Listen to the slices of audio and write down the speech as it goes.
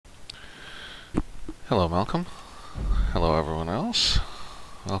Hello, Malcolm. Hello, everyone else.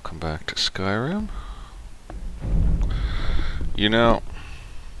 Welcome back to Skyrim. You know,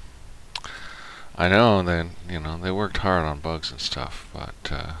 I know that, they worked hard on bugs and stuff, but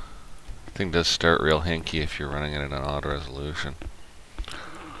the thing does start real hinky if you're running it at an odd resolution.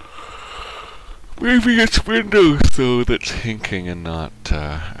 Maybe it's Windows, though, that's hinking and not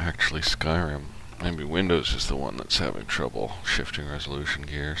actually Skyrim. Maybe Windows is the one that's having trouble shifting resolution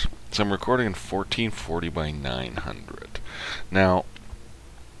gears. So I'm recording in 1440 by 900. Now,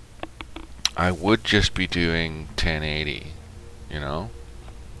 I would just be doing 1080, Oh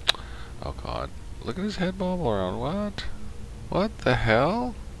god. Look at his head bobble around. What? What the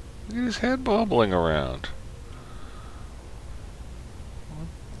hell? Look at his head bobbling around.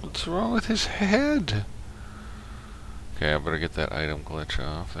 What's wrong with his head? Okay, I better get that item glitch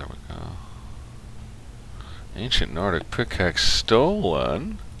off. There we go. Ancient Nordic pickaxe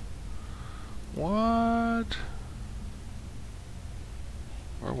stolen? What?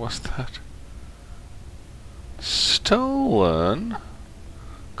 Where was that? Stolen?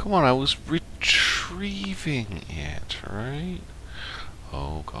 Come on, I was retrieving it, right?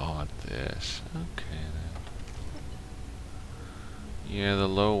 Oh god, this. Okay then. Yeah, the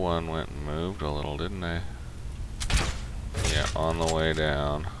low one went and moved a little, didn't they? Yeah, on the way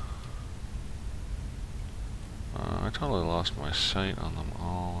down. I totally lost my sight on them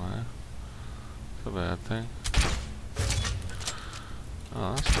all, It's a bad thing.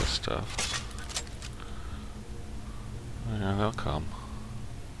 Oh, that's good stuff. Yeah, they'll come.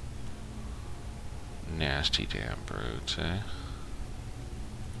 Nasty damn brutes, eh?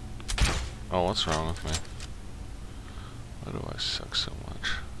 Oh, what's wrong with me? Why do I suck so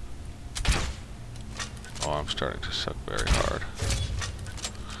much? Oh, I'm starting to suck very hard.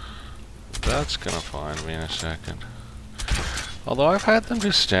 That's gonna find me in a second. Although I've had them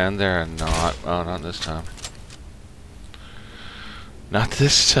just stand there and not... Oh, not this time. Not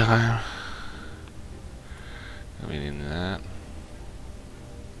this time. I mean, that.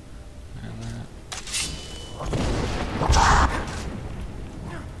 And that.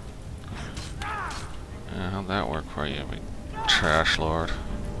 Yeah, how'd that work for you, big trash lord?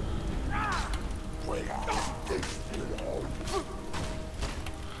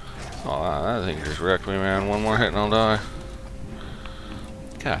 Oh, that thing just wrecked me, man. One more hit and I'll die.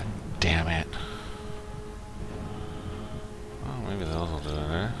 God damn it. Oh, maybe those will do it,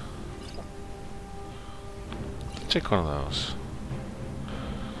 eh? Let's take one of those.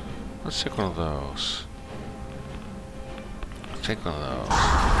 Let's take one of those. Let's take one of those.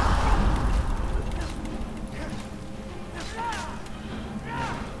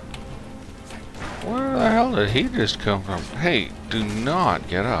 Where the hell did he just come from? Hey, do not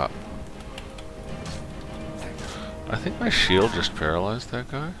get up. I think my shield just paralyzed that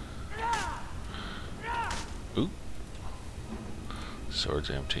guy. Oop. Sword's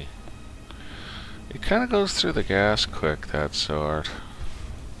empty. It kind of goes through the gas quick, that sword.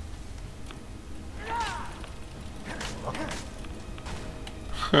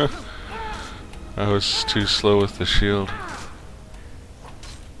 I was too slow with the shield.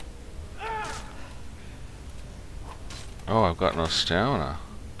 Oh, I've got no stamina.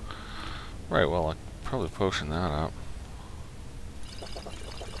 Right, well, I probably potion that up.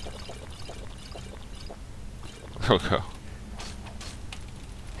 There we go.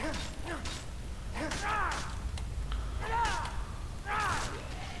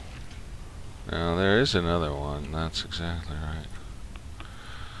 Now, there is another one. That's exactly right.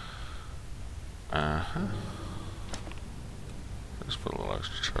 Uh-huh. Just put a little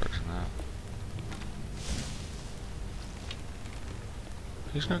extra charge in that.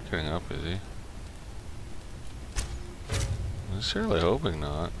 He's not getting up, is he? I'm sincerely hoping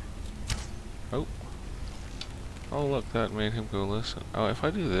not. Oh. Oh, look, that made him go listen. Oh, if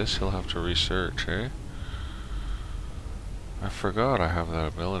I do this, he'll have to research, eh? I forgot I have that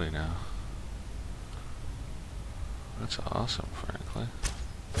ability now. That's awesome, frankly.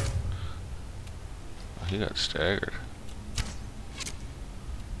 Oh, he got staggered.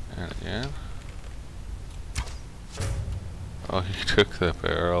 And again. Oh, he took the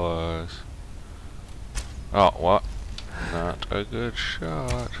paralyze. Oh, what? Not a good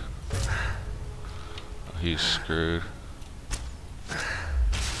shot. Oh, he's screwed.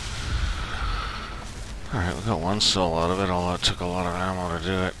 Alright, we got one soul out of it, although it took a lot of ammo to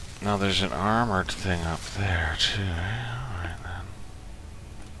do it. Now there's an armored thing up there, too. Alright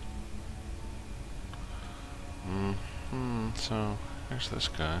then. So, here's this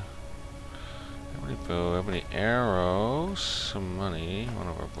guy. Ebony bow, ebony arrows, some money, one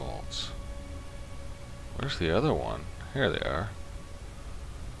of our bolts. Where's the other one? Here they are.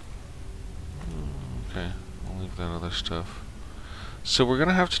 okay. I'll leave that other stuff. So we're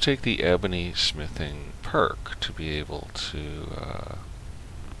gonna have to take the ebony smithing perk to be able to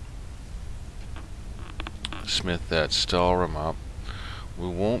smith that stall rim up. We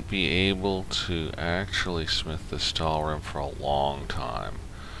won't be able to actually smith the stall rim for a long time,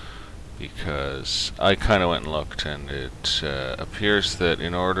 because I kind of went and looked, and it appears that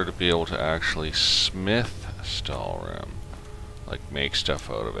in order to be able to actually smith stall rim, like make stuff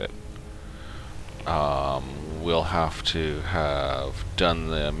out of it, we'll have to have done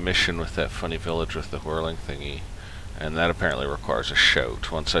the mission with that funny village with the whirling thingy, and that apparently requires a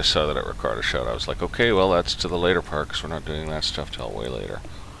shout. Once I saw that it required a shout, I was like, okay, well that's to the later part, because we're not doing that stuff till way later.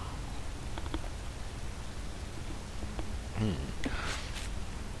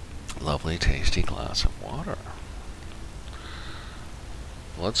 Lovely tasty glass of water.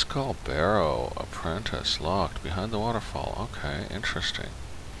 Let's call Barrow apprentice locked behind the waterfall. Okay, interesting.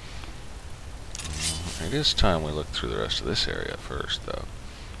 It is time we look through the rest of this area first, though.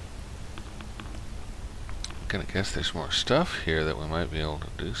 I'm gonna guess there's more stuff here that we might be able to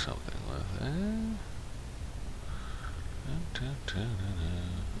do something with.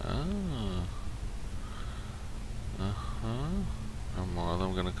 Oh. Are more of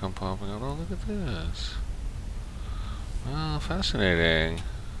them gonna come popping out? Oh, look at this. Well, fascinating.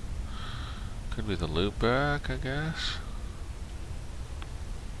 Could be the loop back, I guess.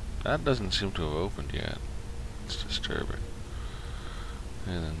 That doesn't seem to have opened yet. It's disturbing.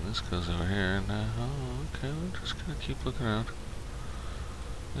 And then this goes over here, and oh, okay, we're just gonna keep looking out.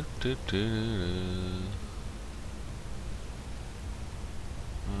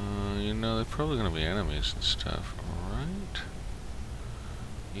 You know, they're probably gonna be enemies and stuff, right?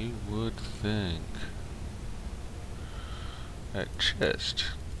 You would think. That chest.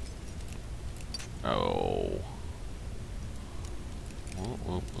 Oh. Whoop,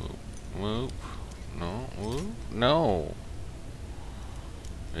 whoop, whoop. Whoop. No, whoop. No!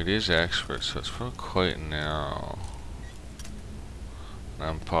 It is expert, so it's probably quite narrow. And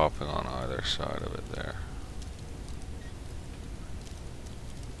I'm popping on either side of it there.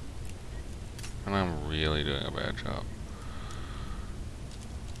 And I'm really doing a bad job.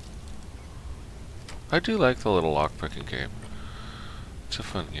 I do like the little lockpicking game. It's a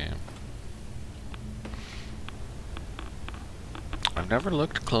fun game. I've never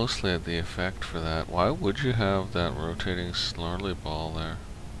looked closely at the effect for that. Why would you have that rotating snarly ball there?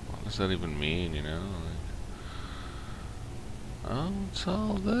 What does that even mean, you know? Like, oh, what's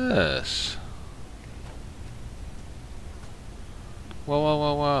all this? Well, well,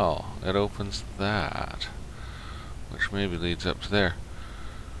 well, well. It opens that, which maybe leads up to there.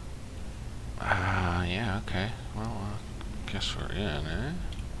 Yeah, okay. Well, guess we're in, eh?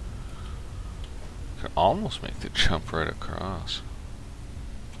 Could almost make the jump right across.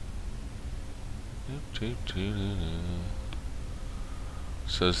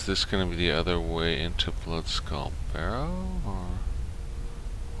 So is this going to be the other way into Bloodskull Barrow, or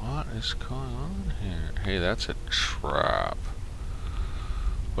what is going on here? Hey, that's a trap.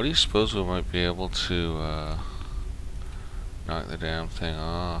 What do you suppose we might be able to knock the damn thing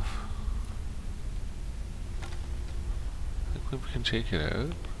off? Think we can take it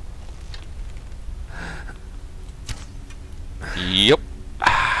out? Yep.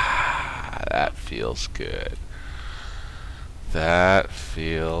 That feels good. That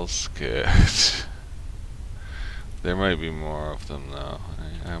feels good. There might be more of them though.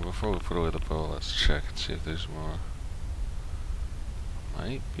 Before we put away the bow, let's check and see if there's more.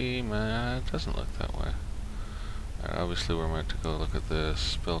 Might be, man. It doesn't look that way. Alright, obviously we're meant to go look at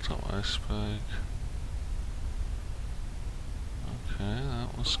this. Built on my spike. Okay,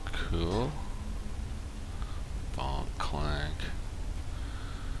 that was cool. Bonk clank.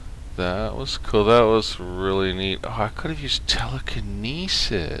 That was cool. That was really neat. Oh, I could have used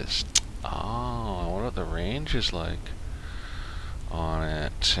telekinesis. Oh, I wonder what the range is like on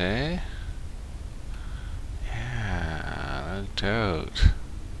it, eh? Yeah, no doubt.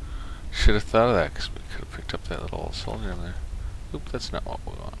 Should have thought of that, because we could have picked up that little soldier in there. Oop, that's not what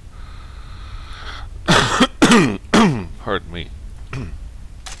we want. Pardon me.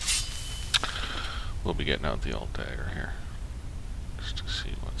 We'll be getting out the old dagger here, just to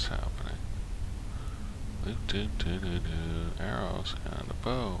see what's happening. Arrows and a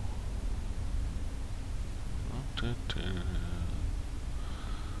bow.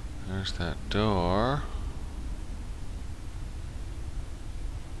 There's that door.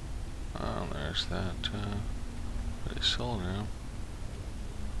 Oh, there's that pretty soldier.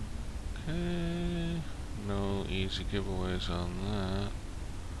 Okay, no easy giveaways on that.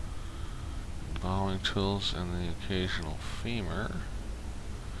 Bowing tools and the occasional femur.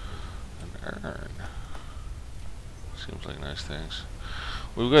 An urn. Seems like nice things.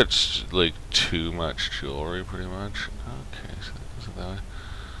 We've got like too much jewelry, pretty much. Okay, so that goes that way.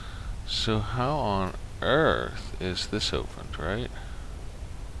 So how on earth is this opened, right?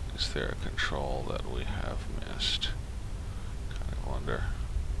 Is there a control that we have missed? Kind of wonder.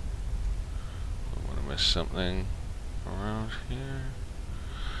 We want to miss something around here.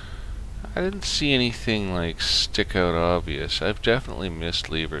 I didn't see anything like stick out obvious. I've definitely missed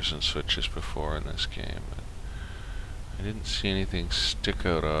levers and switches before in this game, but I didn't see anything stick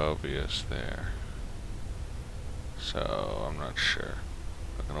out obvious there. So I'm not sure.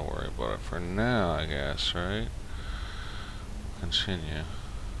 Not gonna worry about it for now, I guess, right? Continue.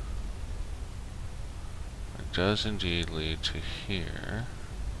 It does indeed lead to here.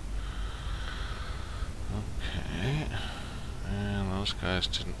 Okay. And those guys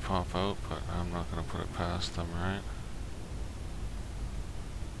didn't pop out, but I'm not going to put it past them, right?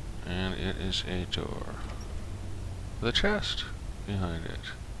 And it is a door. With a chest behind it.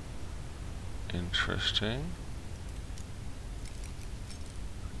 Interesting.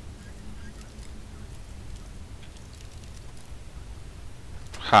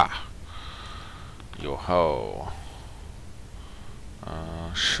 Ha! Yo-ho.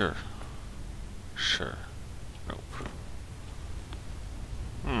 Sure. Sure. Nope.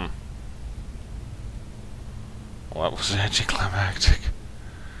 Well, that was anticlimactic.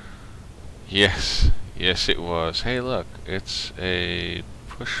 Yes. Yes, it was. Hey, look. It's a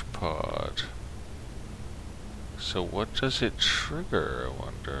push pod. So what does it trigger, I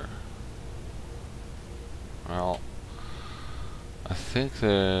wonder? Well, I think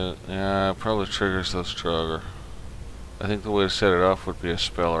that... yeah, it probably triggers those trigger. I think the way to set it off would be a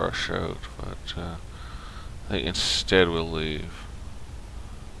spell or a shout, but I think instead we'll leave.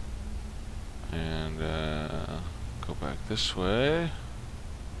 And go back this way.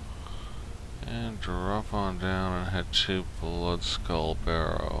 And drop on down and head to Blood Skull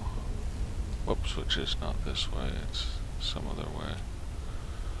Barrow. Whoops, which is not this way, it's some other way.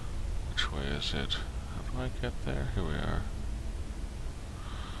 Which way is it? How do I get there? Here we are.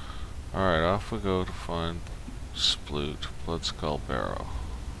 Alright, off we go to find Sploot, Blood Skull Barrow.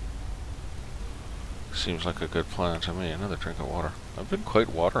 Seems like a good plan to me. Another drink of water. I've been quite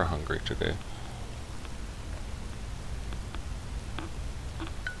water hungry today.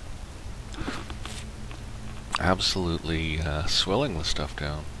 Absolutely swilling the stuff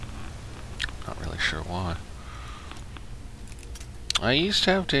down. Not really sure why. I used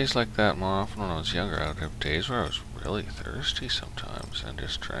to have days like that more often when I was younger. I would have days where I was really thirsty sometimes and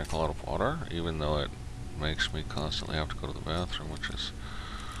just drank a lot of water, even though it makes me constantly have to go to the bathroom, which is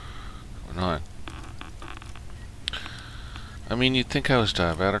annoying. I mean, you'd think I was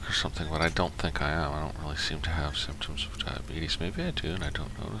diabetic or something, but I don't think I am. I don't really seem to have symptoms of diabetes. Maybe I do and I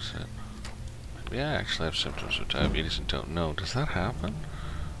don't notice it. Maybe I actually have symptoms of diabetes and don't know. Does that happen?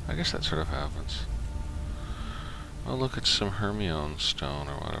 I guess that sort of happens. Oh, look, it's some Hermione stone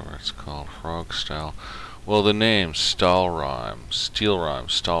or whatever it's called. Frog style. Well, the name Stalrime, Steel Rhyme,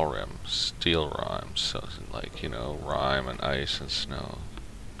 Stalrim, Steel Rhyme. So, like, you know, rhyme and ice and snow.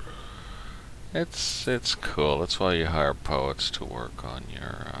 It's cool. That's why you hire poets to work on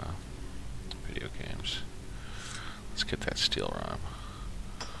your video games. Let's get that Steel Rhyme.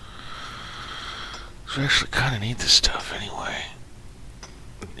 We actually kind of need this stuff anyway.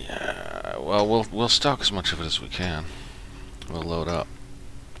 Yeah, well, we'll stock as much of it as we can. We'll load up.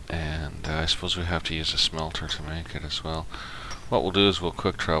 And I suppose we have to use a smelter to make it as well. What we'll do is we'll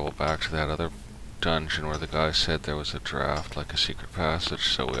quick travel back to that other dungeon where the guy said there was a draft, like a secret passage,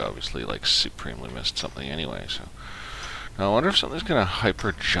 so we obviously, like, supremely missed something anyway, so... Now, I wonder if something's gonna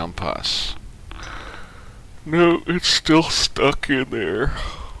hyper jump us. No, it's still stuck in there.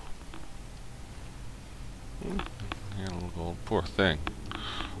 Yeah, little gold. Poor thing.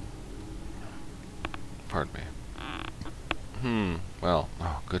 Pardon me. Well,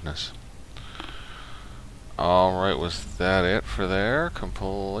 oh goodness. Alright, was that it for there?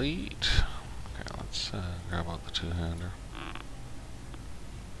 Complete. Okay, let's grab out the two-hander.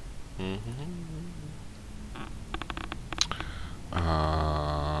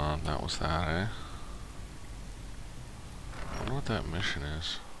 That was that, eh? I wonder what that mission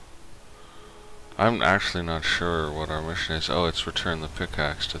is. I'm actually not sure what our mission is. Oh, it's return the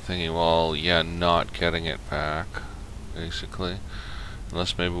pickaxe to Thingy. Well, yeah, not getting it back, basically.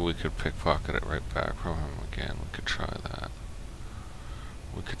 Unless maybe we could pickpocket it right back from him again. We could try that.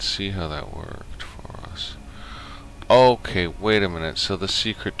 We could see how that worked for us. Okay, wait a minute. So the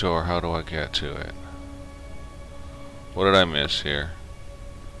secret door, how do I get to it? What did I miss here?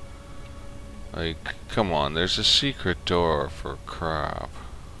 Like, come on, there's a secret door for crap.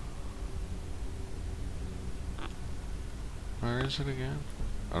 Where is it again?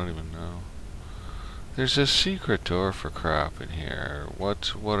 I don't even know. There's a secret door for crap in here.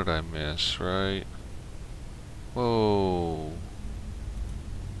 What did I miss, right? Whoa.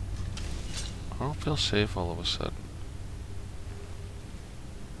 I don't feel safe all of a sudden.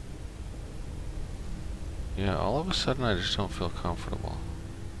 Yeah, all of a sudden I just don't feel comfortable.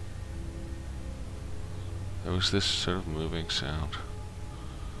 There was this sort of moving sound.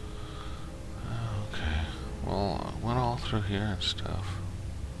 Okay. Well, I went all through here and stuff.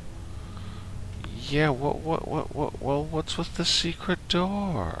 Yeah, what's with the secret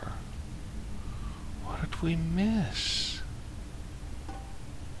door? What did we miss?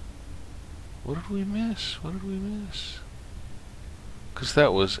 What did we miss? What did we miss? Because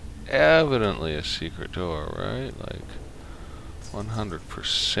that was evidently a secret door, right? Like,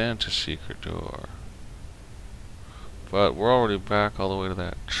 100% a secret door. But we're already back all the way to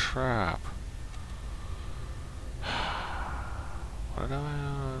that trap. What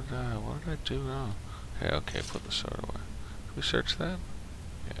did I do wrong? Okay, put the sword away. Did we search that?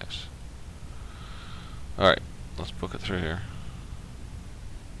 Yes. Alright, let's book it through here.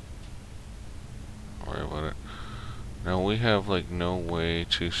 Don't worry about it. Now we have like no way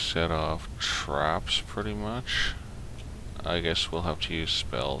to set off traps pretty much. I guess we'll have to use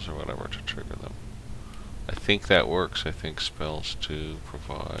spells or whatever to trigger them. I think that works. I think spells do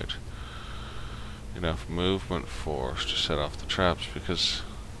provide enough movement force to set off the traps because,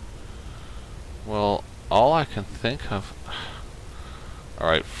 well, all I can think of...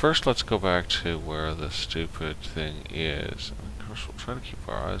 Alright, first let's go back to where the stupid thing is. Of course, we'll try to keep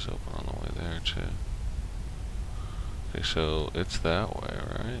our eyes open on the way there, too. Okay, so it's that way,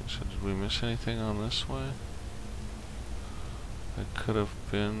 right? So did we miss anything on this way? That could have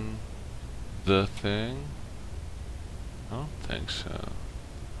been the thing? I don't think so.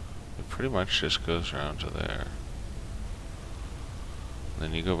 It pretty much just goes around to there.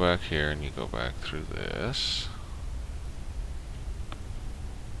 Then you go back here and you go back through this.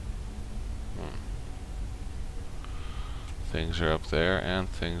 Things are up there and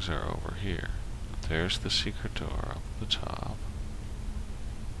things are over here. There's the secret door up at the top.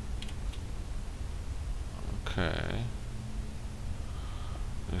 Okay.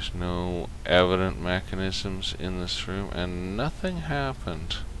 There's no evident mechanisms in this room, and nothing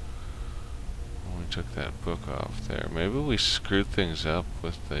happened when we took that book off there. Maybe we screwed things up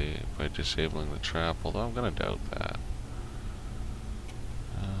with by disabling the trap, although I'm gonna doubt that.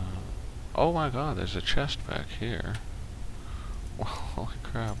 Oh my god, there's a chest back here. Holy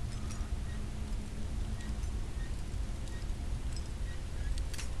crap.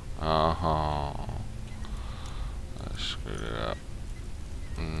 I screwed it up.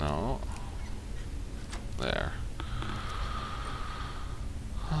 No. There.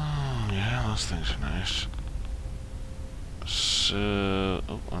 Oh, yeah, those things are nice. So,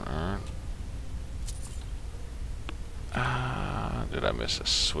 oh, an urn. Did I miss a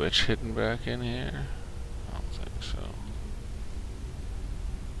switch hidden back in here? I don't think so.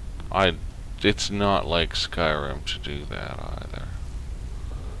 It's not like Skyrim to do that either.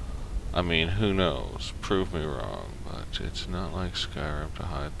 I mean, who knows? Prove me wrong, but it's not like Skyrim to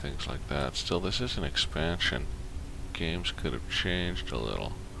hide things like that. Still, this is an expansion. Games could have changed a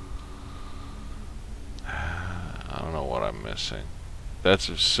little. I don't know what I'm missing. That's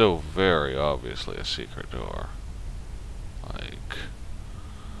so very obviously a secret door. Like,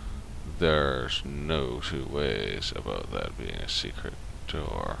 there's no two ways about that being a secret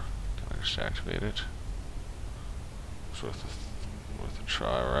door. Can I just activate it? It's worth a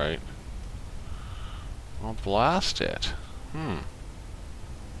try, right? I'll blast it. I'm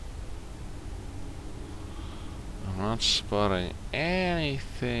not spotting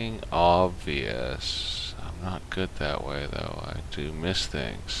anything obvious. I'm not good that way, though. I do miss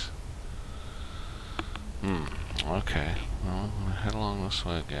things. Okay. Well, I'm gonna head along this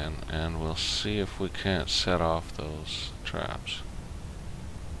way again, and we'll see if we can't set off those traps.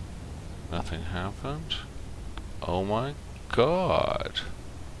 Nothing happened? Oh my god.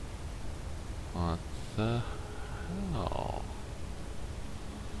 What the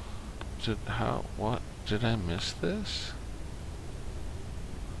hell? What? Did I miss this?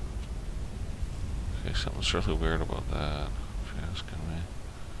 Okay, something's really weird about that, if you're asking me.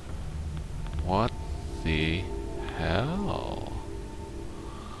 What the hell?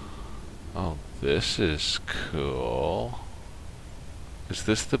 Oh, this is cool. Is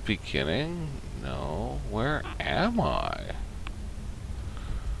this the beginning? No. Where am I?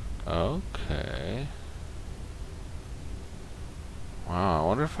 Okay. Wow, I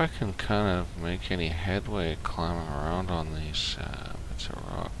wonder if I can kind of make any headway climbing around on these bits of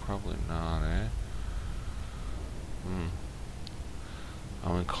rock. Probably not, eh?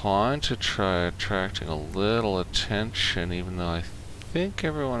 I'm inclined to try attracting a little attention, even though I think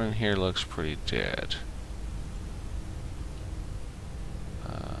everyone in here looks pretty dead.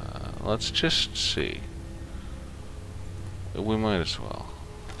 Let's just see. We might as well.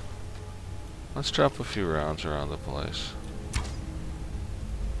 Let's drop a few rounds around the place.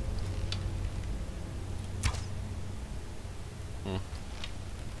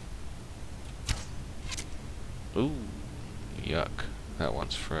 Ooh, yuck. That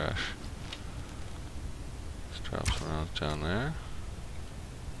one's fresh. Let's drop some rounds down there.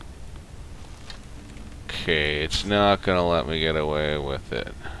 Okay, it's not gonna let me get away with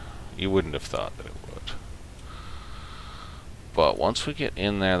it. You wouldn't have thought that it would. But once we get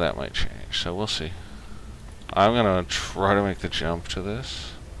in there, that might change. So we'll see. I'm gonna try to make the jump to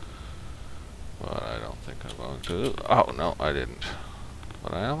this. But I don't think I'm going to. Oh, no, I didn't.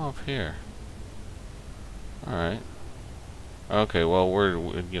 But I am up here. Alright. Okay, well, we're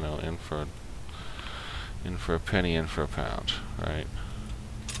you know, in for a penny, in for a pound, right?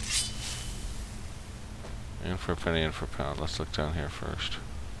 In for a penny, in for a pound. Let's look down here first.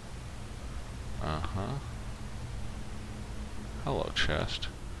 Uh-huh. Hello, chest.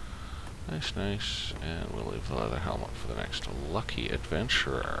 Nice, nice. And we'll leave the leather helmet for the next lucky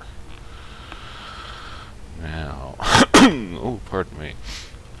adventurer. Now, oh, pardon me.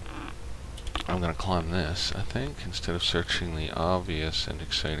 I'm gonna climb this, I think. Instead of searching the obvious and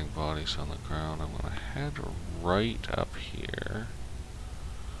exciting bodies on the ground, I'm gonna head right up here.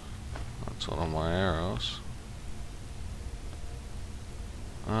 That's one of my arrows.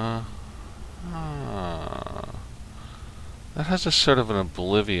 That has a sort of an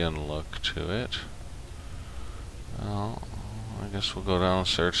Oblivion look to it. Well, I guess we'll go down and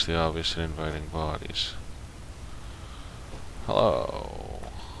search the obvious and inviting bodies. Hello.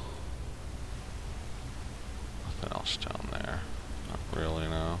 Nothing else down there. Not really,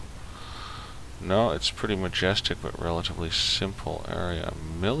 no. No, it's pretty majestic but relatively simple area.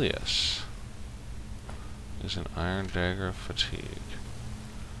 Milius is an iron dagger of fatigue.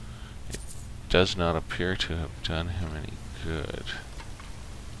 It does not appear to have done him any good.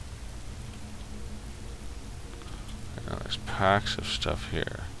 Now there's packs of stuff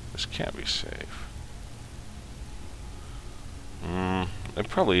here. This can't be safe. It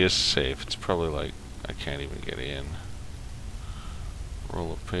probably is safe. It's probably like I can't even get in.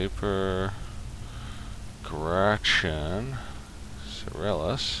 Roll of paper. Gretchen.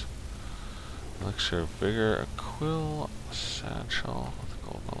 Cyrillus. Elixir of Vigor. A quill. A satchel. With a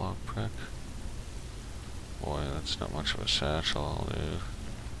golden log prick. Boy, that's not much of a satchel, dude.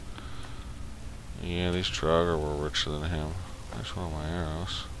 Yeah, these Draugr were richer than him. There's one of my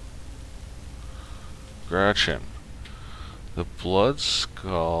arrows. Gretchen. The Blood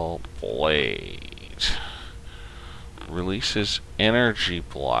Skull Blade releases Energy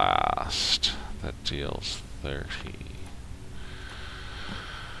Blast that deals 30.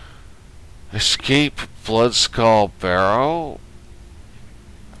 Escape Blood Skull Barrow?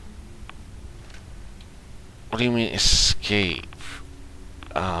 What do you mean escape?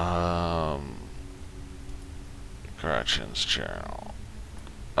 Gretchen's journal.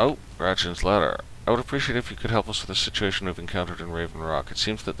 Oh, Gretchen's letter. I would appreciate if you could help us with a situation we've encountered in Raven Rock. It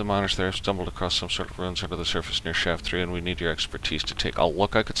seems that the miners there have stumbled across some sort of ruins under the surface near Shaft 3, and we need your expertise to take a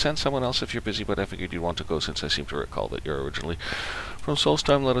look. I could send someone else if you're busy, but I figured you'd want to go since I seem to recall that you're originally from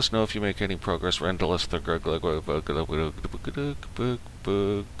Solstheim. Let us know if you make any progress. Rendalus,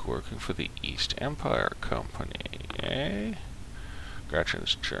 working for the East Empire Company, eh?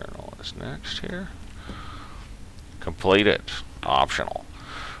 Gretchen's journal is next here. Completed. Optional.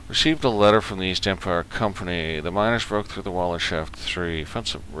 Received a letter from the East Empire Company. The miners broke through the wall in Shaft 3. Found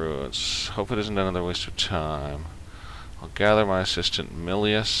some ruins. Hope it isn't another waste of time. I'll gather my assistant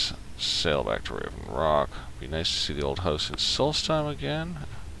Milius. Sail back to Raven Rock. Be nice to see the old house in Solstheim again.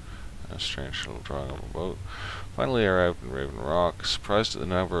 A strange little drawing of a boat. Finally arrived in Raven Rock. Surprised at the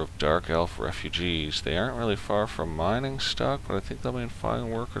number of Dark Elf refugees. They aren't really far from mining stock, but I think they'll be fine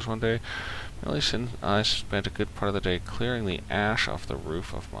workers one day. Milius and I spent a good part of the day clearing the ash off the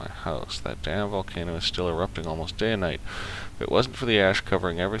roof of my house. That damn volcano is still erupting almost day and night. If it wasn't for the ash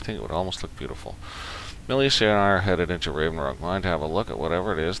covering everything, it would almost look beautiful. Milius and I are headed into Raven Rock Mine to have a look at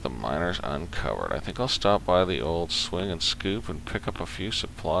whatever it is the miners uncovered. I think I'll stop by the old swing and scoop and pick up a few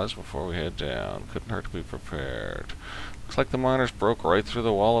supplies before we head down. Couldn't hurt to be prepared. Looks like the miners broke right through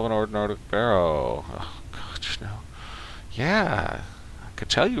the wall of an ordinary barrow. Oh, God, you know. Yeah. I could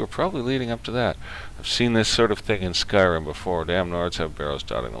tell you were probably leading up to that. I've seen this sort of thing in Skyrim before. Damn Nords have barrows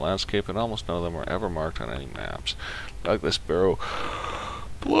dotting the landscape, and almost none of them are ever marked on any maps. Like this barrow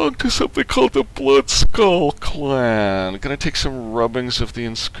belong to something called the Blood Skull Clan. Gonna take some rubbings of the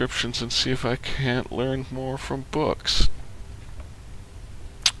inscriptions and see if I can't learn more from books.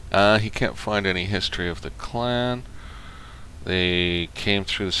 He can't find any history of the clan. They came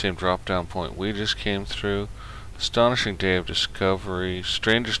through the same drop-down point we just came through. Astonishing day of discovery.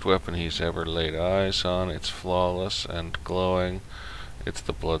 Strangest weapon he's ever laid eyes on. It's flawless and glowing. It's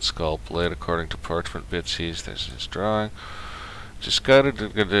the Blood Skull blade, according to parchment bits. There's his drawing. He's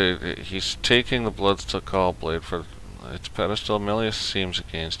taking the Blood Skull blade for its pedestal. Milius seems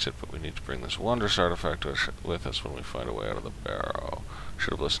against it, but we need to bring this wondrous artifact with us when we find a way out of the barrow.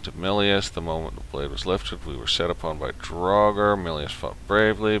 Should have listened to Milius. The moment the blade was lifted, we were set upon by Draugr. Milius fought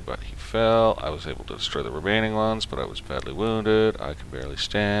bravely, but he fell. I was able to destroy the remaining ones, but I was badly wounded. I can barely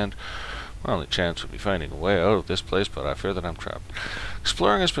stand. My only chance would be finding a way out of this place, but I fear that I'm trapped.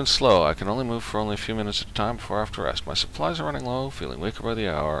 Exploring has been slow. I can only move for only a few minutes at a time before I have to rest. My supplies are running low, feeling weaker by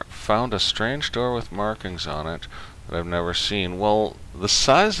the hour. Found a strange door with markings on it that I've never seen. Well, the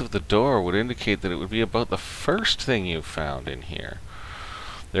size of the door would indicate that it would be about the first thing you found in here.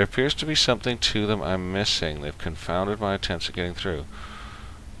 There appears to be something to them I'm missing. They've confounded my attempts at getting through.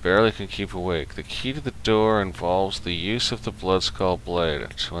 Barely can keep awake. The key to the door involves the use of the Blood Skull blade.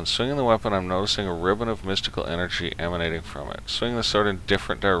 When swinging the weapon, I'm noticing a ribbon of mystical energy emanating from it. Swinging the sword in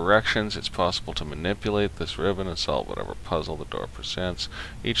different directions, it's possible to manipulate this ribbon and solve whatever puzzle the door presents.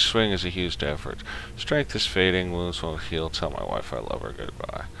 Each swing is a huge effort. Strength is fading, wounds won't heal. Tell my wife I love her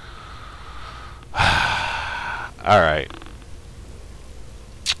goodbye. Alright.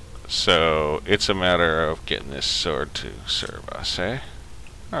 So, it's a matter of getting this sword to serve us, eh?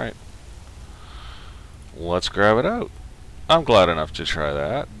 Alright. Let's grab it out. I'm glad enough to try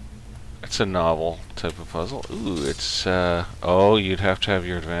that. It's a novel type of puzzle. Ooh, it's, oh, you'd have to have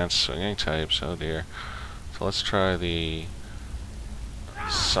your advanced swinging types. Oh dear. So let's try the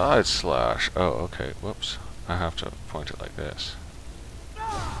side slash. Oh, okay. Whoops. I have to point it like this.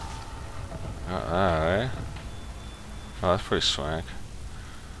 Alright. Oh, that's pretty swank.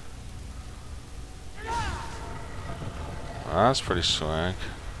 That's pretty swank.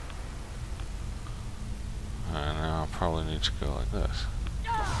 And now I'll probably need to go like this.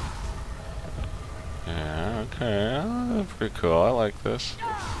 Yeah, okay. Oh, pretty cool. I like this.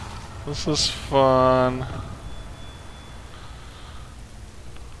 This is fun.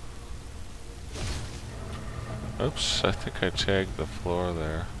 Oops, I think I tagged the floor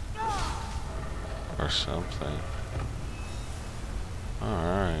there. Or something.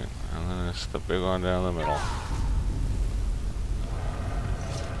 Alright. And then it's the big one down the middle.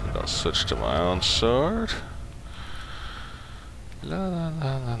 I'll switch to my own sword. La la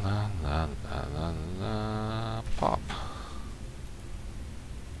la la la la la la. Pop.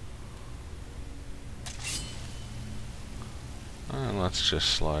 And let's just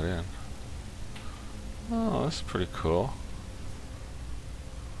slide in. Oh, that's pretty cool.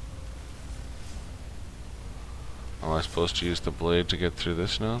 Am I supposed to use the blade to get through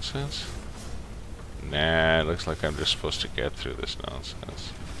this nonsense? Nah, it looks like I'm just supposed to get through this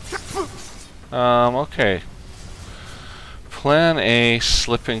nonsense. Okay. Plan A,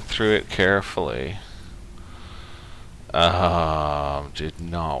 slipping through it carefully. Did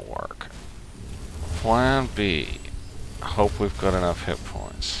not work. Plan B, hope we've got enough hit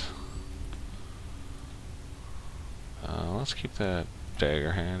points. Let's keep that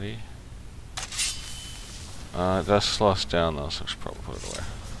dagger handy. It does slow us down though, so I should probably put it away.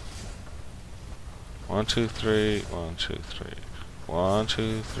 1, 2, 3, 1, 2, 3. 1,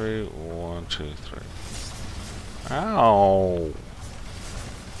 2, 3, 1, 2, 3. Ow!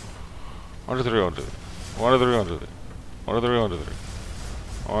 1, 2, 3, 1, 2, 3. 1, 2, 3, 1, 2, 3. 1, 2, 3, 1, 2, 3.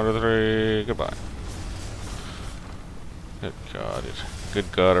 1, 2, 3, goodbye. Good God,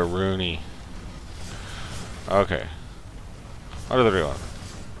 good God, a Rooney. Okay. 1, 2, 3, 1.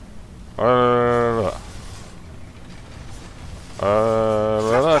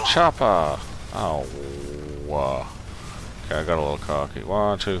 Chopper! Oh, wow. Okay, I got a little cocky.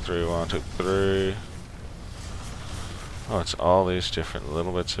 1, 2, 3, 1, 2, 3. Oh, it's all these different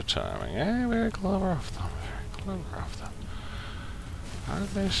little bits of timing. Hey, very clever of them. Very clever of them.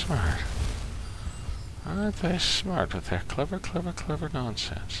 Aren't they smart? Aren't they smart with their clever, clever, clever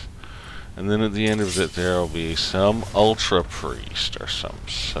nonsense? And then at the end of it, there'll be some ultra priest or some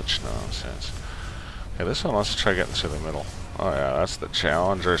such nonsense. Okay, this one wants to try getting to the middle. Oh yeah, that's the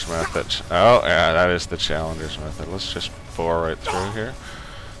challenger's method. Oh yeah, that is the challenger's method. Let's just bore right through here.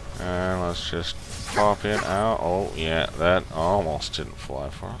 And let's just pop in, out. Oh yeah, that almost didn't fly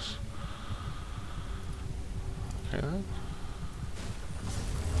for us. Okay then.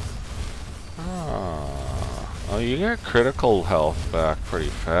 Ah, Oh, you get critical health back pretty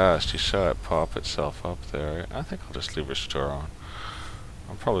fast. You saw it pop itself up there. I think I'll just leave restore on.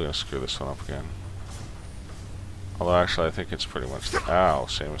 I'm probably going to screw this one up again. Although actually I think it's pretty much the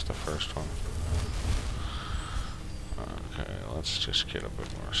same as the first one. Okay, let's just get a bit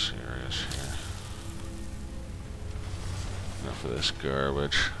more serious here. Enough of this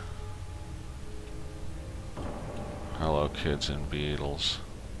garbage. Hello, kids and beetles.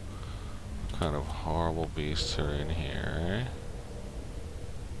 What kind of horrible beasts are in here, eh?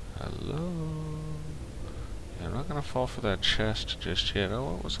 Hello? Yeah, I'm not gonna fall for that chest just yet.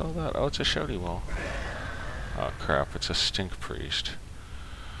 Oh, what was all that? Oh, it's a shouty wall. Oh crap, it's a stink priest.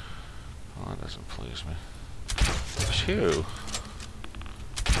 Oh, that doesn't please me. Phew.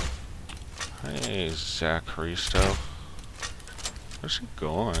 Hey, Zaccharisto. Where's he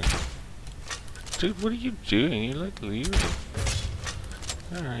going? Dude, what are you doing? You like leaving.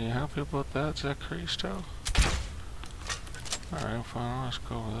 There, are you happy about that, Zaccharisto? Alright, fine, let's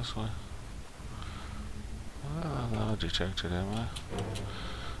go over this way. Oh, detected, am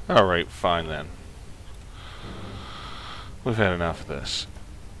I? Alright, fine then. We've had enough of this.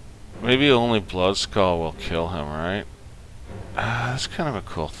 Maybe only Blood Skull will kill him, right? That's kind of a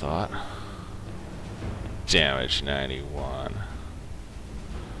cool thought. Damage 91.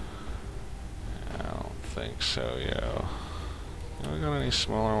 I don't think so, yo. We got any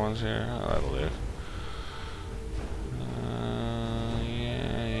smaller ones here? Oh, that'll do. Yeah.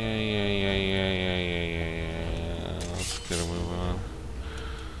 Let's get a move on.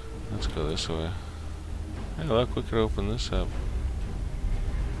 Let's go this way. Hey, look, we could open this up.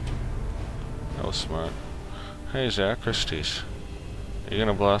 That was smart. Hey, Zacristes. Are you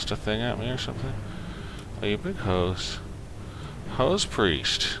gonna blast a thing at me or something? Oh, you big hose. Hose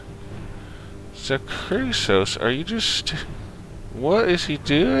priest. Zaccharisos, are you just... What is he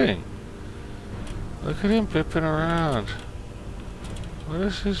doing? Look at him bipping around. What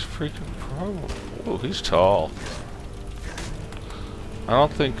is his freaking problem? Oh, he's tall. I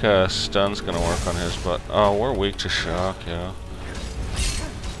don't think stun's gonna work on his, but... Oh, we're weak to shock, yeah.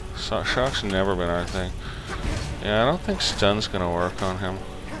 Shock's never been our thing. Yeah, I don't think stun's gonna work on him.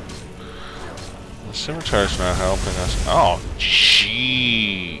 The scimitar's not helping us. Oh,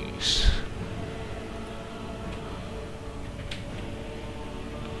 jeez.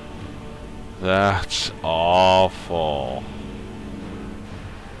 That's awful.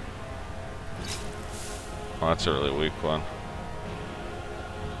 Oh, that's a really weak one.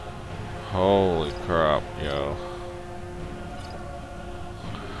 Holy crap, yo.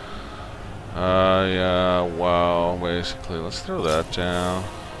 Yeah, wow, basically. Let's throw that down.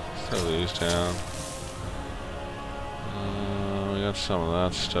 Let's throw these down. We got some of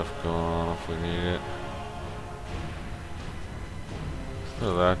that stuff going on if we need it.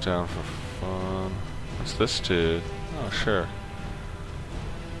 Throw that down for fun. What's this do? Oh, sure.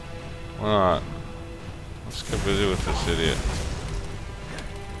 Why not? Let's get busy with this idiot.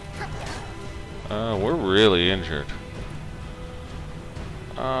 We're really injured.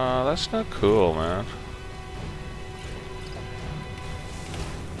 That's not cool, man.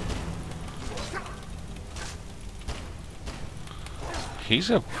 He's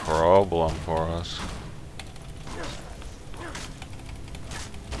a problem for us.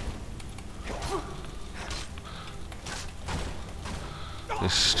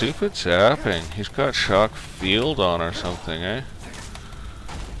 This stupid zapping. He's got shock field on or something, eh?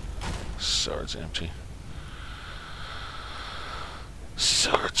 Sword's empty.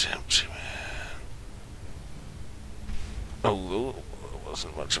 Sword's empty, man. Oh, there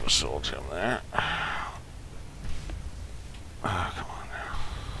wasn't much of a soul gem there. Ah, come on now.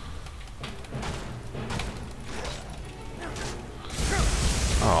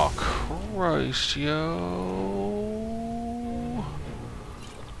 Oh, Christ, yo.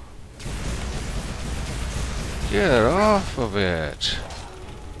 Get off of it.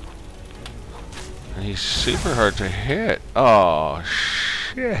 And he's super hard to hit. Oh,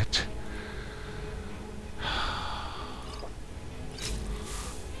 shit.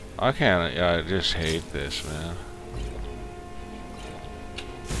 I can't, I just hate this, man.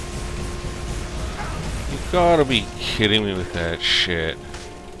 You gotta be kidding me with that shit.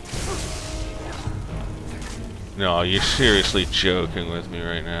 No, you're seriously joking with me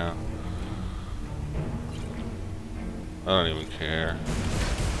right now. I don't even care.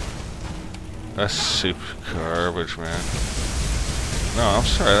 That's super garbage, man. No, I'm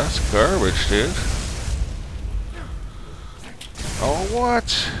sorry, that's garbage, dude. Oh,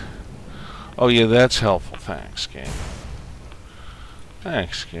 what? Oh, yeah, that's helpful. Thanks, game.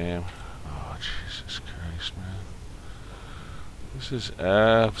 Thanks, game. Oh, Jesus Christ, man. This is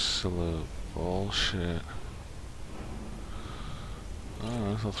absolute bullshit.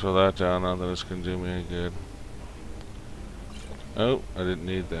 Oh, I'll throw that down now that it's gonna do me any good. Oh, I didn't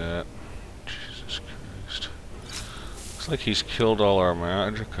need that. Jesus Christ. Looks like he's killed all our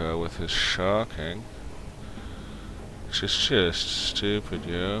magicka with his shocking. Which is just stupid,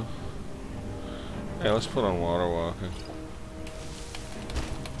 yo. Yeah, let's put on water walking.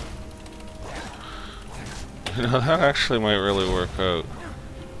 You know, that actually might really work out.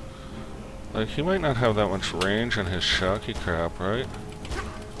 Like, he might not have that much range on his shocky crap, right?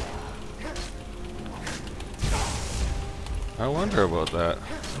 I wonder about that.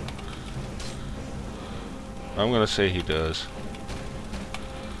 I'm gonna say he does.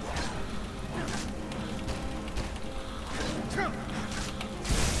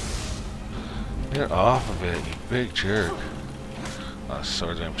 Get off of it, you big jerk. Oh, the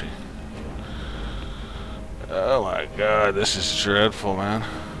sword's empty. Oh my god, this is dreadful, man.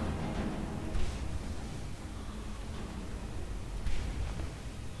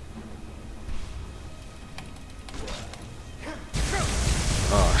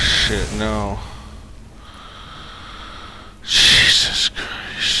 Oh shit, no. Jesus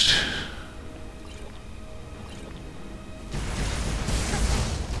Christ.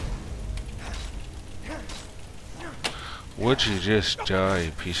 Would you just die,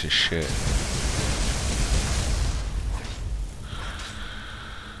 you piece of shit?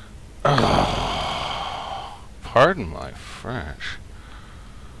 Oh, pardon my French.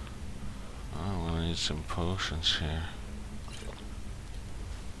 Oh, I'm gonna need some potions here.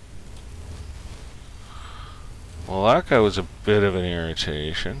 Well, that guy was a bit of an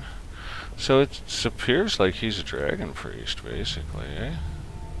irritation. So it appears like he's a dragon priest, basically, eh?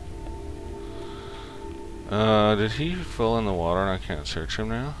 Did he fall in the water and I can't search him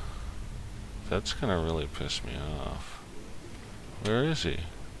now? That's gonna really piss me off. Where is he?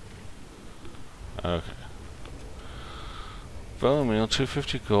 Okay. Bone meal,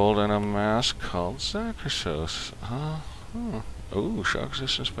 250 gold, and a mask called Zacrasos. Oh, shock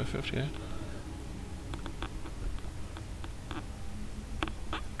resistance by 58.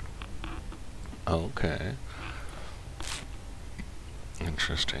 Okay.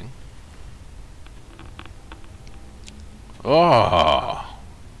 Interesting. Oh!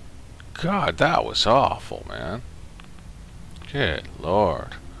 God, that was awful, man. Good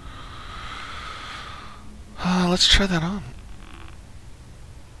lord. Let's try that on.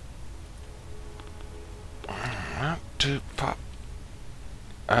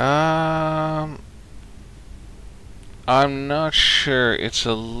 I'm not sure. It's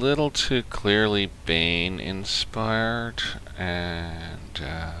a little too clearly Bane inspired, and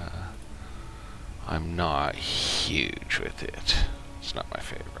I'm not huge with it. It's not my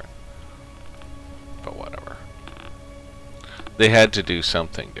favorite, but whatever. They had to do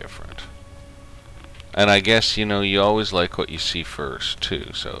something different. And I guess, you know, you always like what you see first,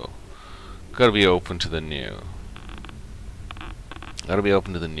 too, so gotta be open to the new. Gotta be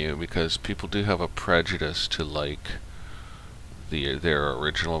open to the new, because people do have a prejudice to like their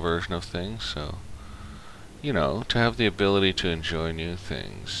original version of things, so, you know, to have the ability to enjoy new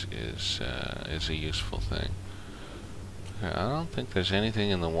things is a useful thing. I don't think there's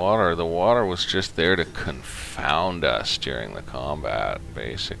anything in the water. The water was just there to confound us during the combat,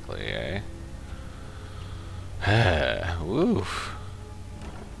 basically, eh? Woof.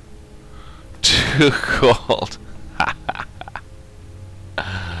 Too cold.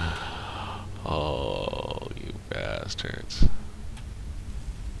 Oh, you bastards.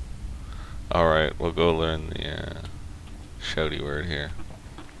 Alright, we'll go learn the shouty word here.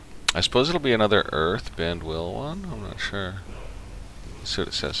 I suppose it'll be another Earth Bend Will one? I'm not sure. Let's see what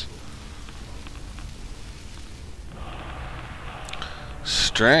it says.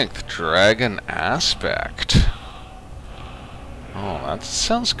 Strength, Dragon Aspect. Oh, that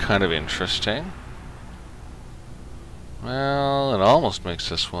sounds kind of interesting. Well, it almost makes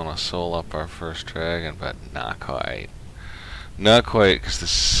us want to soul up our first dragon, but not quite. Not quite, because the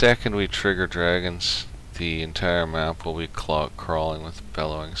second we trigger dragons, the entire map will be crawling with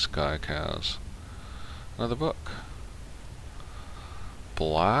bellowing sky cows. Another book.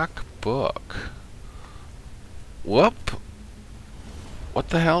 Black Book. Whoop! What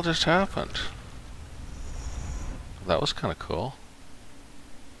the hell just happened? That was kind of cool.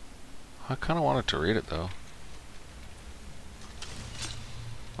 I kind of wanted to read it, though.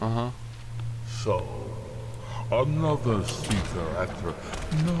 So, another seeker after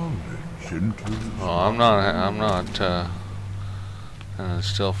knowledge into... Oh, I'm not,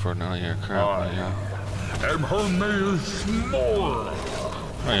 still for none of your crap, yeah. am Hermes More,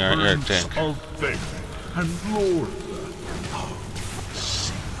 Oh, you're a dink. of faith and Lord.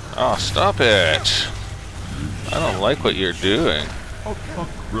 Oh, stop it! I don't like what you're doing.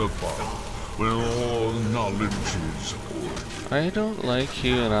 Apocrypha, where all knowledge is forged. I don't like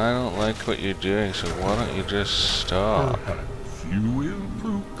you and I don't like what you're doing, so why don't you just stop? Perhaps you will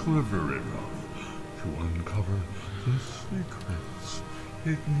prove clever enough to uncover the secrets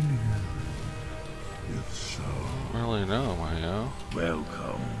hidden here. If so, I don't really know, Mayo.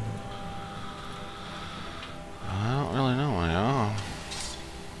 welcome. I don't really know, Mayo.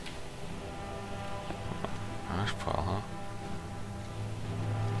 Ash pile, huh?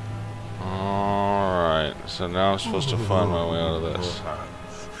 Alright, so now I'm supposed to find my way out of this.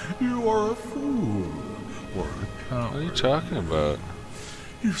 Perhaps you are a fool or a coward. What are you talking about?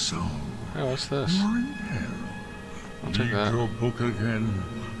 If so, Hey, what's this? you are in peril. I'll take Read that. your book again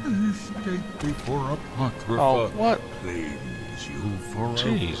and escape before Apocrypha Oh, what? claims you forever.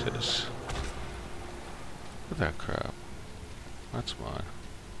 Jesus. Look at that crap. That's mine.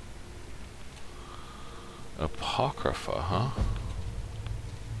 Apocrypha, huh?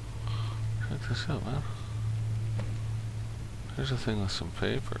 Check this out, man. Here's a thing with some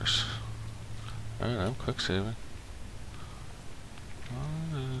papers. Alright, I'm quick saving.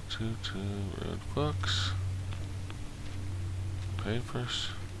 1, 2, 2, red books. Papers.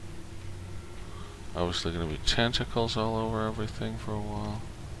 Obviously gonna be tentacles all over everything for a while.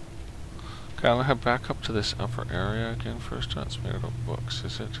 Okay, I'm gonna head back up to this upper area again first. Oh, it's made out of books,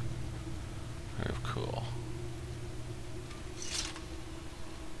 is it? Very cool.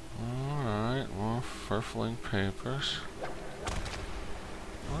 Alright, more furfling papers.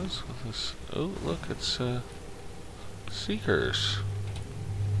 What is with this? Oh, look, it's seekers.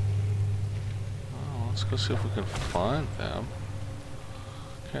 Oh, let's go see if we can find them.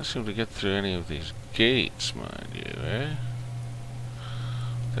 Can't seem to get through any of these gates, mind you, eh?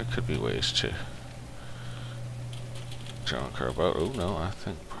 There could be ways to junk her about. Oh no, I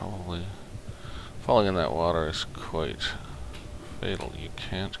think probably falling in that water is quite fatal. You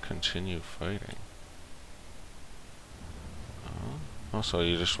can't continue fighting. Oh, so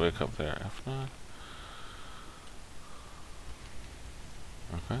you just wake up there. If not,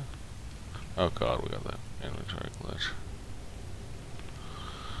 okay. Oh god, we got that inventory glitch.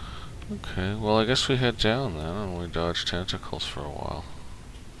 Okay, well I guess we head down then and we dodge tentacles for a while.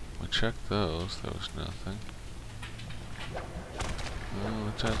 We checked those, there was nothing. Oh,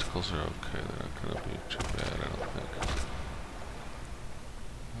 the tentacles are okay, they're not gonna be too bad, I don't think.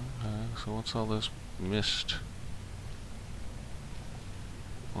 Okay, so what's all this mist?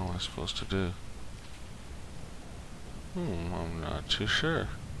 What am I supposed to do? I'm not too sure.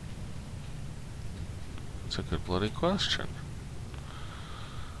 That's a good bloody question.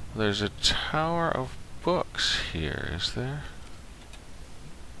 There's a tower of books here, is there?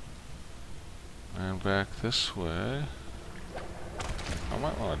 And back this way. I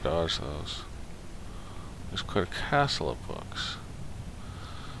might want to dodge those. There's quite a castle of books.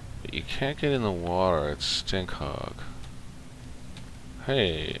 But you can't get in the water, it's Stinkhog.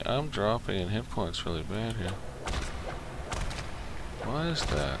 Hey, I'm dropping in hit points really bad here. Why is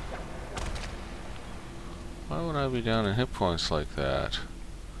that? Why would I be down in hit points like that?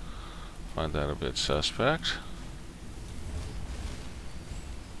 Find that a bit suspect.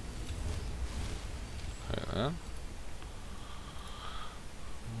 Okay then.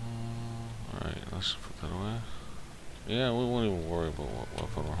 Alright, let's put that away. Yeah, we won't even worry about what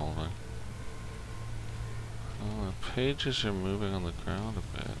weapon we're holding. Oh, the pages are moving on the ground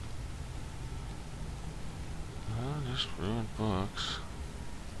a bit. Oh, just ruined books.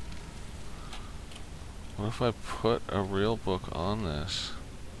 What if I put a real book on this?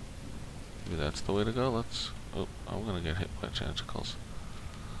 Maybe that's the way to go. Let's... Oh, I'm gonna get hit by tentacles.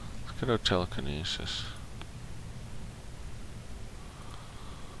 Let's get out telekinesis.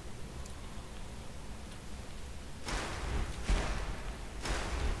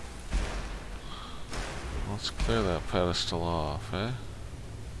 Let's clear that pedestal off, eh?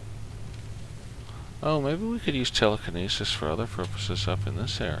 Oh, maybe we could use telekinesis for other purposes up in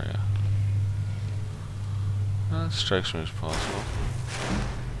this area. That strikes me as possible.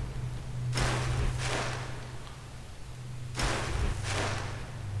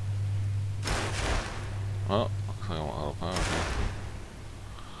 Oh, looks like I'm out of power here.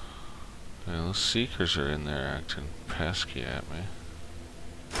 Yeah, those seekers are in there acting pesky at me.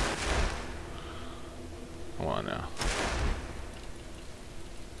 Come on now.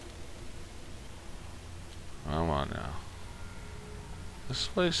 Come on now. This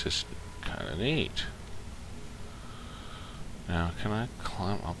place is kinda neat. Now, can I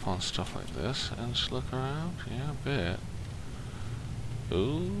climb up on stuff like this and just look around? Yeah, a bit.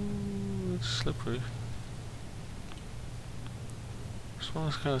 Ooh, it's slippery. Just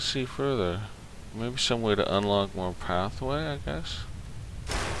want to kind of see further. Maybe some way to unlock more pathway, I guess.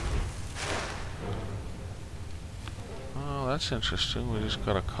 that's interesting. We just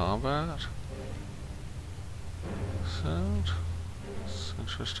got a combat sound. That's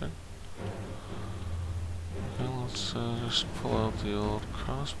interesting. Okay, let's just pull out the old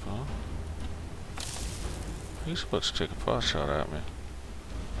crossbow. He's about to take a pot shot at me.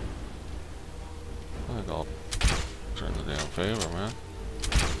 I think I'll turn the damn favor, man.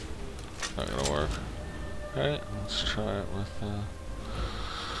 Not gonna work. Okay, let's try it with a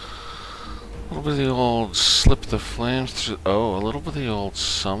little bit of the old slip the flames through. Oh, a little bit of the old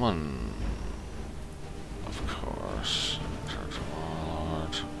summon. Of course. Church of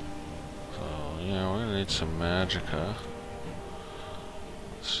Warlord. So, yeah, we're gonna need some magicka.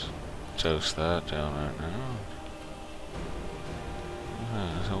 Let's dose that down right now.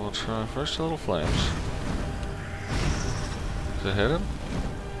 Okay, so we'll try first a little flames. Does it hit him?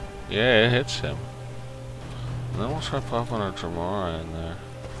 Yeah, it hits him. And then we'll try popping our Dremora in there.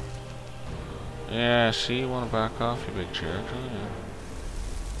 Yeah, see, you want to back off, you big jerk, don't you?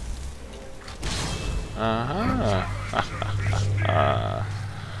 Uh-huh.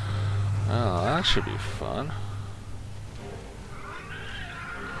 Well, that should be fun.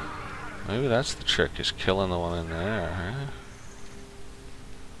 Maybe that's the trick, is killing the one in there, huh?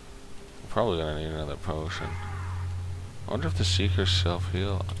 I'm probably gonna need another potion. I wonder if the Seekers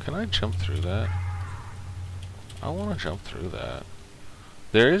self-heal. Can I jump through that? I want to jump through that.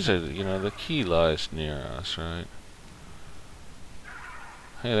 There is a, you know, the key lies near us, right?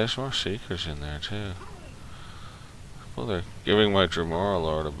 Hey, there's more Seekers in there, too. Well, they're giving my Dremora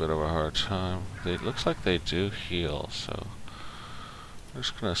Lord a bit of a hard time. It looks like they do heal, so I'm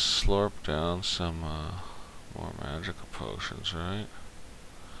just gonna slurp down some more magical potions, right?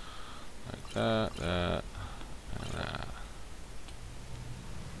 Like that, that, and that.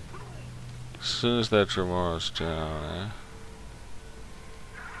 As soon as that Dremora's down, eh?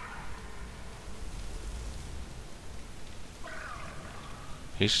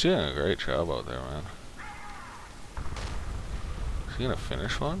 He's doing a great job out there, man. Is he gonna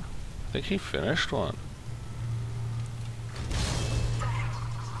finish one? I think he finished one.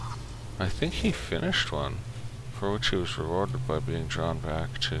 I think he finished one, for which he was rewarded by being drawn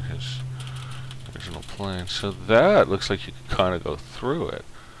back to his original plane. So that looks like you can kind of go through it.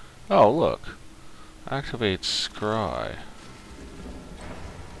 Oh, look. Activate Scry.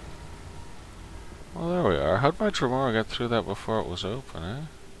 Well, there we are. How'd my Dremora get through that before it was open, eh?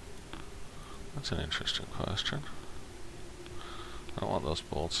 That's an interesting question. I don't want those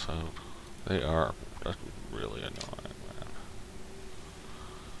bolts out. They are really annoying,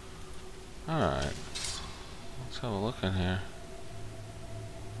 man. Alright. Let's have a look in here.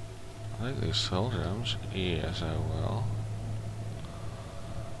 I think these soul gems. Yes, I will.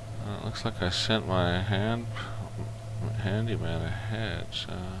 It looks like I sent my handyman ahead,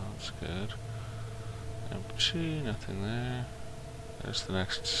 so that's good. Empty, nothing there. There's the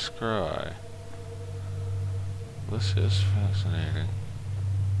next scry. This is fascinating.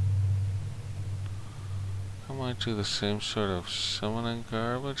 I might do the same sort of summoning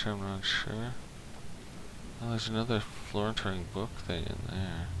garbage, I'm not sure. Oh, there's another floor-turning book thing in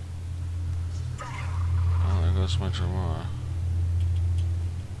there. Oh, there goes my Dremora.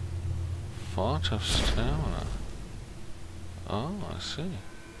 Font of Stamina. Oh, I see.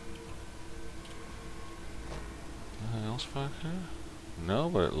 Anything else back here? No,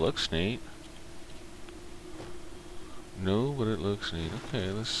 but it looks neat. No, but it looks neat. Okay,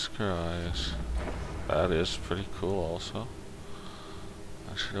 this scry is... That is pretty cool also.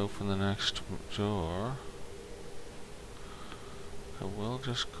 That should open the next door. I will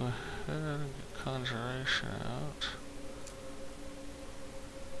just go ahead and get Conjuration out.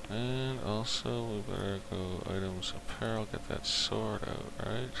 And also, we better go items, apparel, get that sword out,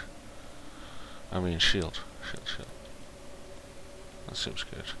 right? I mean, shield. Shield. That seems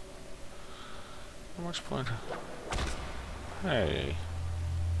good. How much point? Hey.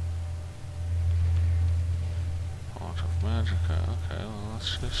 Pot of Magicka. Okay, well,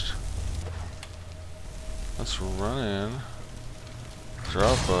 let's run in.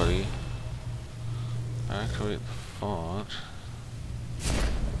 Drop buddy. Activate the font.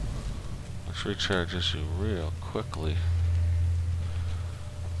 Which recharges you real quickly.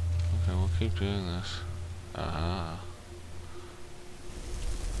 Okay, we'll keep doing this. Aha.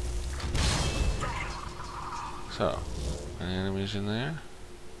 So, any enemies in there?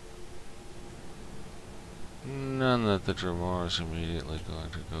 None that the Dremora is immediately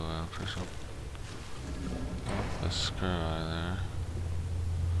going to go after, so... Oh, the scry there.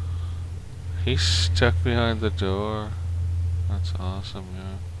 He's stuck behind the door. That's awesome,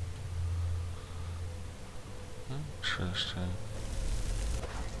 yeah. Interesting.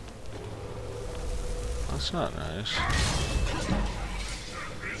 That's not nice.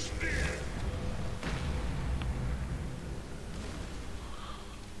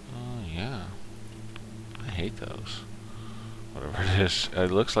 those. Whatever it is.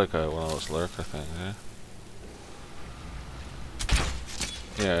 It looks like one of those lurker things, eh?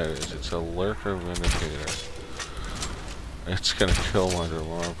 Yeah, it is. It's a lurker vindicator. It's gonna kill my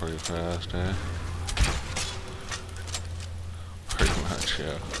Dramar pretty fast, eh? Pretty much,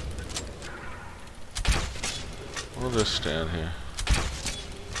 yeah. We'll just stand here.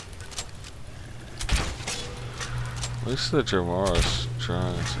 At least the Dramar is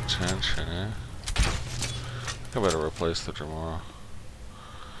drawing its attention, eh? I better replace the Dramar.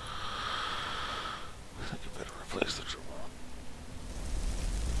 I think I better replace the Dramar.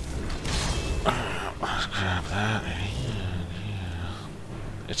 Let's grab that. Yeah.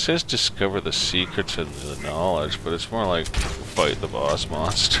 It says discover the secrets and the knowledge, but it's more like fight the boss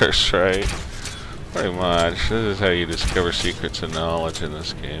monsters, right? Pretty much. This is how you discover secrets and knowledge in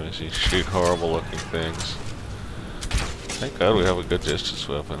this game, is you shoot horrible looking things. Thank God we have a good distance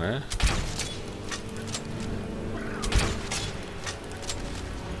weapon, eh?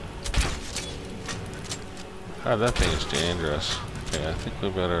 God, that thing is dangerous. Okay, I think we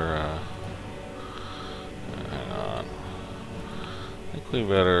better, hang on. I think we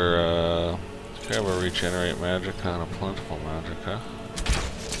better, grab a regenerate magic on a plentiful magica.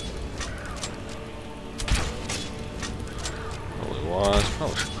 Probably was.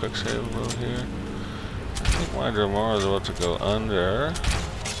 Probably should quick save a little here. I think my Dramar is about to go under.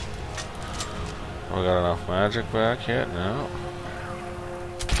 Have we got enough magic back yet? No.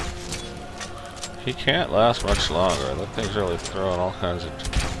 He can't last much longer. That thing's really throwing all kinds of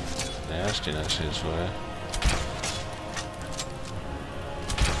nastiness his way.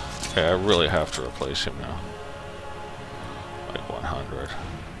 Okay, I really have to replace him now. Like 100.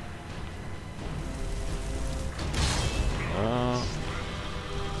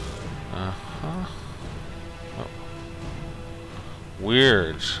 Uh-huh. Oh.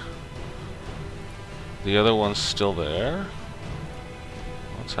 Weird. The other one's still there?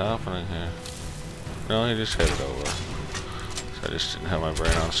 What's happening here? No, he just headed over. So I just didn't have my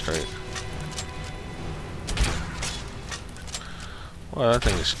brain on straight. Well, that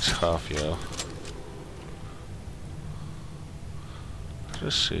thing is tough, yo.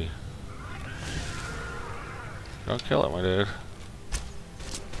 Just see. Don't kill it, my dude.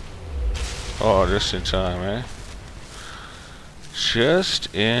 Oh, just in time, eh?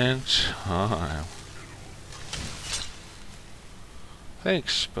 Just in time.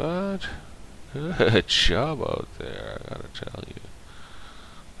 Thanks, bud. Good job out there, I gotta tell you.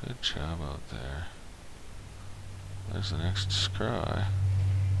 Good job out there. There's the next scry.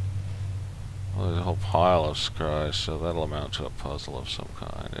 Well, there's a whole pile of scries, so that'll amount to a puzzle of some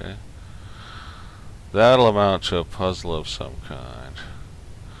kind, eh? That'll amount to a puzzle of some kind.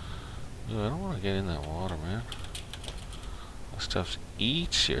 Ooh, I don't want to get in that water, man. That stuff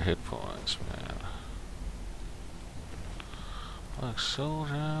eats your hit points, man. Like soul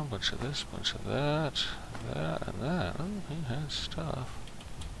jam, bunch of this, bunch of that, that, and that. Oh, he has stuff.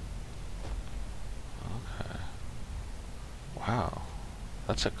 Okay. Wow.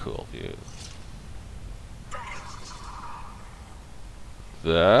 That's a cool view.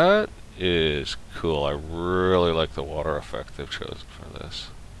 That is cool. I really like the water effect they've chosen for this.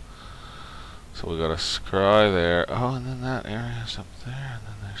 So we got a scry there. Oh, and then that area's up there, and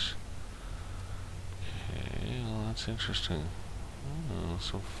then there's... Okay, well that's interesting. Oh,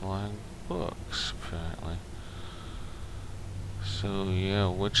 some flying books, apparently. So, yeah,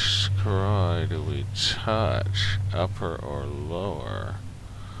 which scry do we touch? Upper or lower?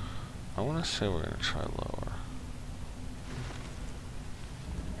 I want to say we're going to try lower.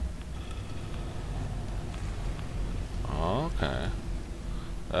 Okay.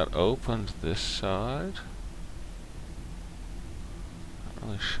 That opened this side? Not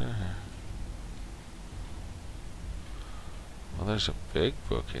really sure. Well, there's a big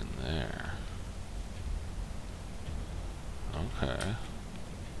book in there. Okay.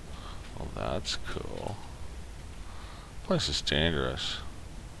 Well, that's cool. This place is dangerous.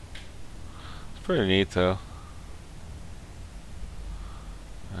 It's pretty neat, though.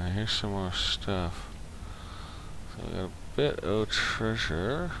 Here's some more stuff. So we got a bit of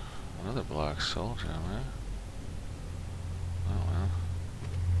treasure. Another black soul gem, eh? Oh, well.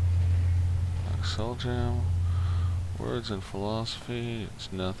 Black soul gem. Words and philosophy,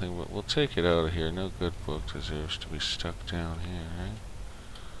 it's nothing, but we'll take it out of here. No good book deserves to be stuck down here, right?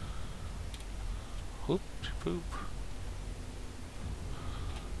 Whoop, poop.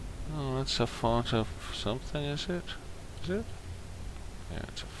 Oh, that's a font of something, is it? Is it? Yeah,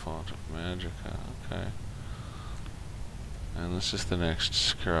 it's a font of magica, okay. And this is the next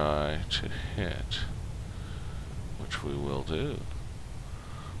scry to hit, which we will do.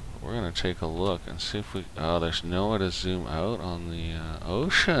 We're gonna take a look and see if we... Oh, there's nowhere to zoom out on the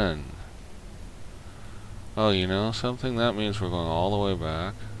ocean. Oh, you know something? That means we're going all the way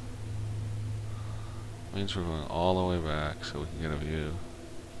back. Means we're going all the way back so we can get a view.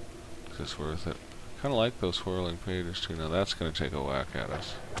 'Cause it's worth it. Kind of like those swirling pages too. Now that's gonna take a whack at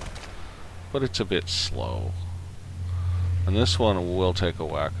us. But it's a bit slow. And this one will take a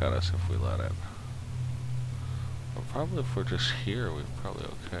whack at us if we let it. But probably if we're just here, we're probably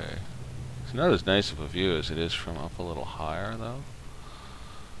okay. It's not as nice of a view as it is from up a little higher, though.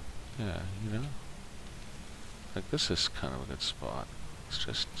 Yeah, you know? Like, this is kind of a good spot. Let's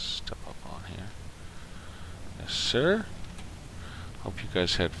just step up on here. Yes, sir. Hope you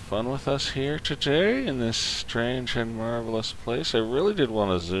guys had fun with us here today in this strange and marvelous place. I really did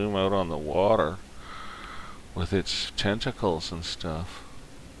want to zoom out on the water with its tentacles and stuff.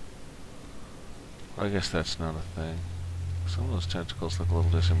 I guess that's not a thing. Some of those tentacles look a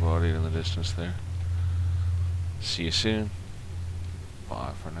little disembodied in the distance there. See you soon.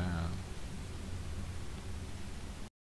 Bye for now.